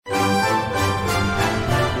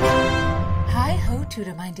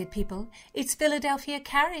Tudor-minded people. It's Philadelphia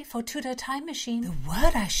Carrie for Tudor Time Machine. The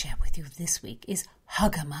word I share with you this week is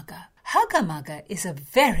hugger-mugger. Hugger-mugger is a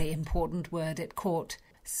very important word at court.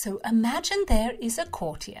 So imagine there is a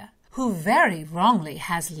courtier who very wrongly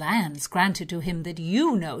has lands granted to him that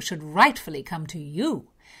you know should rightfully come to you.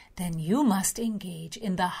 Then you must engage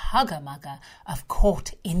in the hugger-mugger of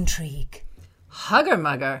court intrigue.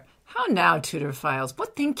 Hugger-mugger? How now, Tudor Files?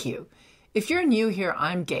 What think you? If you're new here,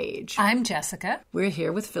 I'm Gage. I'm Jessica. We're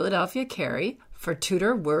here with Philadelphia Carrie for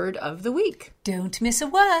Tudor Word of the Week. Don't miss a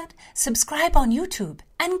word. Subscribe on YouTube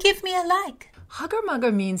and give me a like.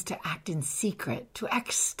 Hugger-mugger means to act in secret, to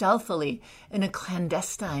act stealthily in a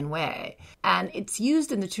clandestine way. And it's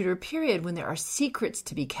used in the Tudor period when there are secrets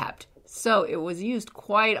to be kept. So it was used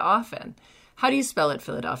quite often. How do you spell it,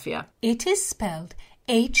 Philadelphia? It is spelled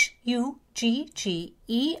Huggermugger,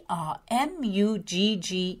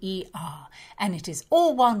 and it is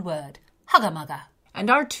all one word, hugger-mugger. And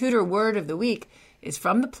our Tudor Word of the Week is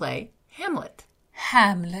from the play Hamlet.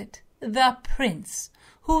 Hamlet, the prince,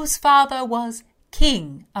 whose father was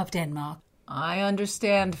King of Denmark. I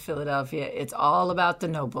understand, Philadelphia. It's all about the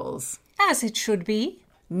nobles. As it should be.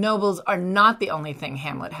 Nobles are not the only thing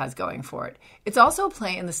Hamlet has going for it. It's also a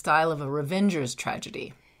play in the style of a revenger's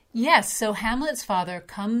tragedy. Yes, so Hamlet's father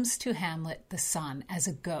comes to Hamlet the son as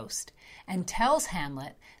a ghost and tells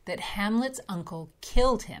Hamlet that Hamlet's uncle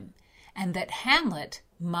killed him and that Hamlet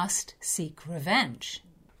must seek revenge.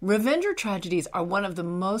 Revenger tragedies are one of the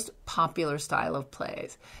most popular style of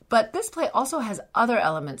plays. But this play also has other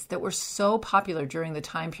elements that were so popular during the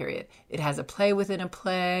time period. It has a play within a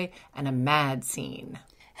play and a mad scene.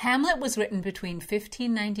 Hamlet was written between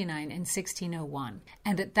 1599 and 1601,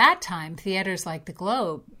 and at that time, theaters like the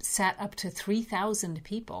Globe sat up to 3,000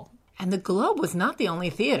 people. And the Globe was not the only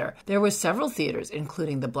theater. There were several theaters,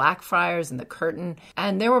 including the Blackfriars and the Curtain,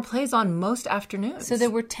 and there were plays on most afternoons. So there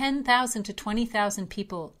were 10,000 to 20,000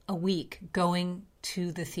 people a week going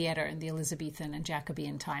to the theater in the Elizabethan and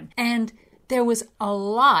Jacobean time. And there was a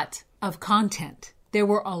lot of content. There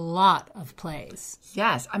were a lot of plays.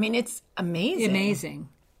 Yes, I mean, it's amazing. Amazing.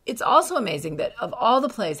 It's also amazing that of all the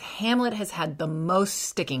plays, Hamlet has had the most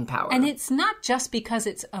sticking power. And it's not just because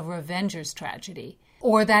it's a revenger's tragedy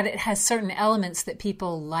or that it has certain elements that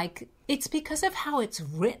people like. It's because of how it's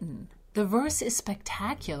written. The verse is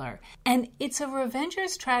spectacular. And it's a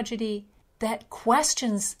revenger's tragedy that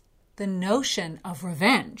questions the notion of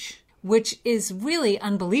revenge, which is really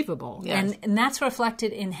unbelievable. Yes. And that's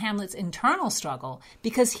reflected in Hamlet's internal struggle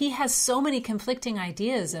because he has so many conflicting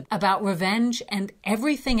ideas about revenge and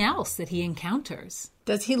everything else that he encounters.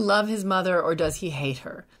 Does he love his mother or does he hate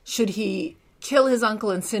her? Should he kill his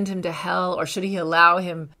uncle and send him to hell, or should he allow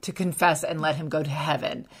him to confess and let him go to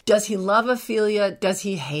heaven? Does he love Ophelia? Does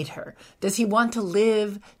he hate her? Does he want to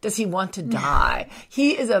live? Does he want to die?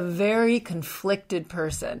 He is a very conflicted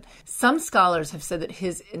person. Some scholars have said that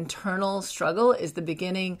his internal struggle is the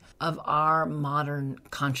beginning of our modern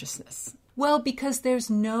consciousness. Well, because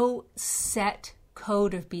there's no set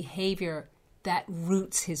code of behavior that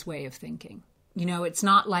roots his way of thinking. You know, it's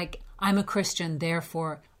not like I'm a Christian,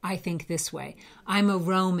 therefore I think this way. I'm a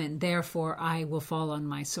Roman, therefore I will fall on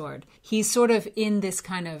my sword. He's sort of in this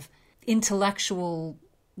kind of intellectual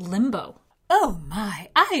limbo. Oh my,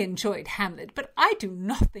 I enjoyed Hamlet, but I do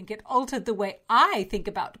not think it altered the way I think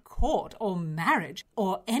about court or marriage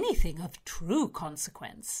or anything of true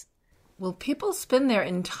consequence. Well, people spend their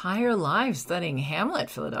entire lives studying Hamlet,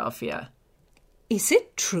 Philadelphia. Is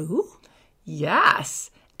it true? Yes.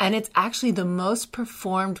 And it's actually the most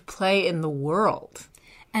performed play in the world.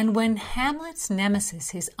 And when Hamlet's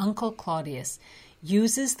nemesis, his uncle Claudius,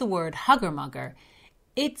 uses the word hugger-mugger,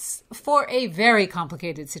 it's for a very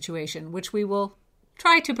complicated situation, which we will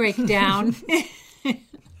try to break down.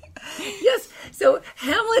 Yes, so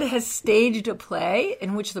Hamlet has staged a play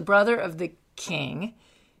in which the brother of the king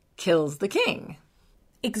kills the king.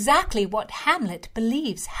 Exactly what Hamlet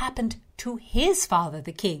believes happened to his father,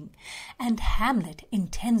 the king. And Hamlet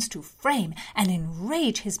intends to frame and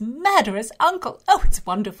enrage his murderous uncle. Oh, it's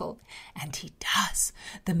wonderful. And he does.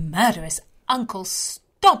 The murderous uncle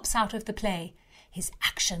stomps out of the play. His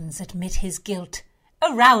actions admit his guilt.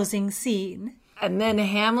 A rousing scene. And then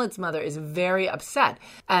Hamlet's mother is very upset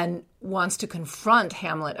and wants to confront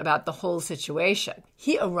Hamlet about the whole situation.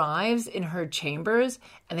 He arrives in her chambers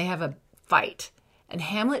and they have a fight. And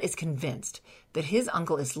Hamlet is convinced that his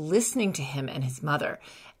uncle is listening to him and his mother,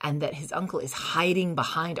 and that his uncle is hiding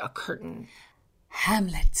behind a curtain.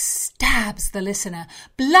 Hamlet stabs the listener.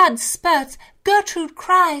 Blood spurts. Gertrude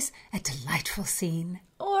cries. A delightful scene.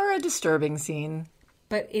 Or a disturbing scene.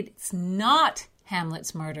 But it's not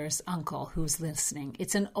Hamlet's murderous uncle who's listening.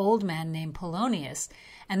 It's an old man named Polonius.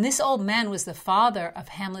 And this old man was the father of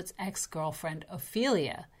Hamlet's ex-girlfriend,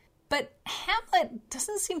 Ophelia. But Hamlet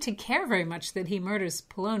doesn't seem to care very much that he murders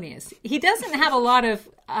Polonius. He doesn't have a lot of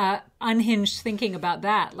unhinged thinking about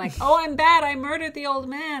that. Like, oh, I'm bad, I murdered the old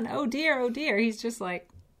man. Oh dear, oh dear. He's just like,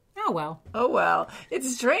 oh well. Oh well.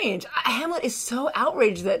 It's strange. Hamlet is so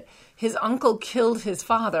outraged that his uncle killed his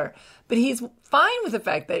father, but he's fine with the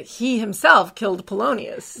fact that he himself killed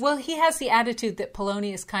Polonius. Well, he has the attitude that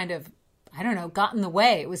Polonius kind of, I don't know, got in the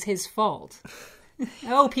way. It was his fault.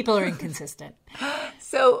 Oh, people are inconsistent.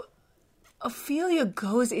 So Ophelia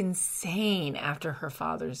goes insane after her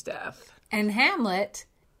father's death. And Hamlet,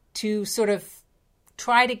 to sort of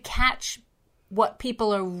try to catch what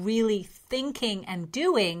people are really thinking and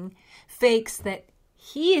doing, fakes that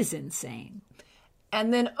he is insane.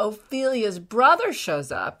 And then Ophelia's brother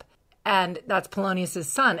shows up, and that's Polonius'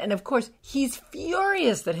 son. And of course, he's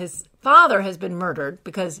furious that his father has been murdered,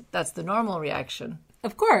 because that's the normal reaction.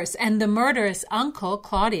 Of course, and the murderous uncle,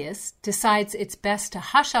 Claudius, decides it's best to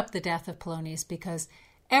hush up the death of Polonius because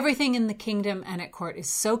everything in the kingdom and at court is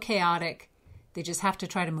so chaotic, they just have to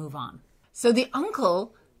try to move on. So the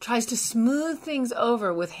uncle tries to smooth things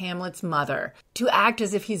over with Hamlet's mother, to act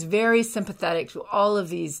as if he's very sympathetic to all of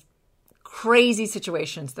these crazy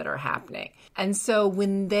situations that are happening. And so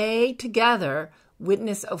when they together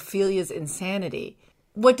witness Ophelia's insanity,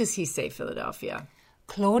 what does he say, Philadelphia?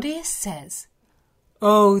 Claudius says,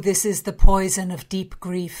 "Oh, this is the poison of deep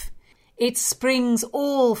grief. It springs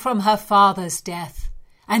all from her father's death.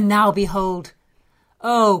 And now behold,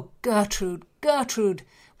 oh, Gertrude, Gertrude,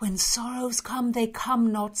 when sorrows come, they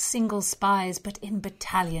come not single spies, but in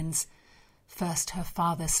battalions. First her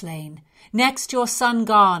father slain, next your son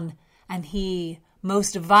gone, and he,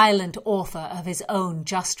 most violent author of his own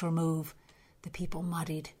just remove. The people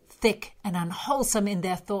muddied, thick and unwholesome in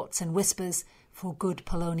their thoughts and whispers, for good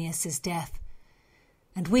Polonius' death.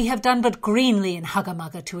 And we have done but greenly in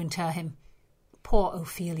Hugger-Mugger to inter him. Poor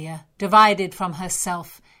Ophelia, divided from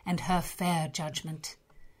herself and her fair judgment."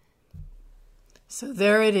 So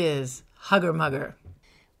there it is, Hugger-Mugger.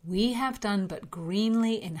 We have done but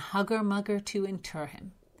greenly in Hugger-Mugger to inter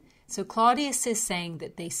him. So Claudius is saying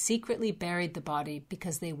that they secretly buried the body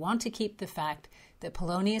because they want to keep the fact that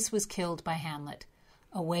Polonius was killed by Hamlet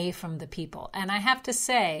away from the people. And I have to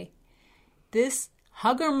say, this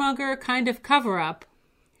Hugger-Mugger kind of cover-up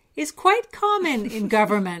is quite common in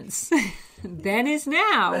governments. Then is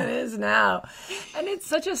now. Then is now. And it's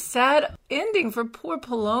such a sad ending for poor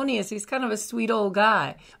Polonius. He's kind of a sweet old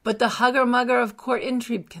guy. But the Hugger-Mugger of court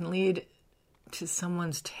intrigue can lead to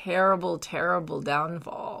someone's terrible, terrible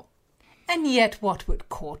downfall. And yet what would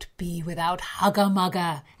court be without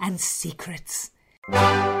Hugger-Mugger and secrets?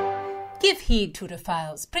 Give heed,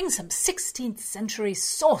 Tudophiles. Bring some 16th century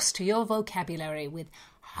sauce to your vocabulary with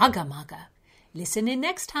Hugger-Mugger. Listen in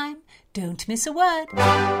next time. Don't miss a word.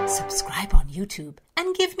 Subscribe on YouTube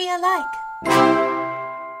and give me a like.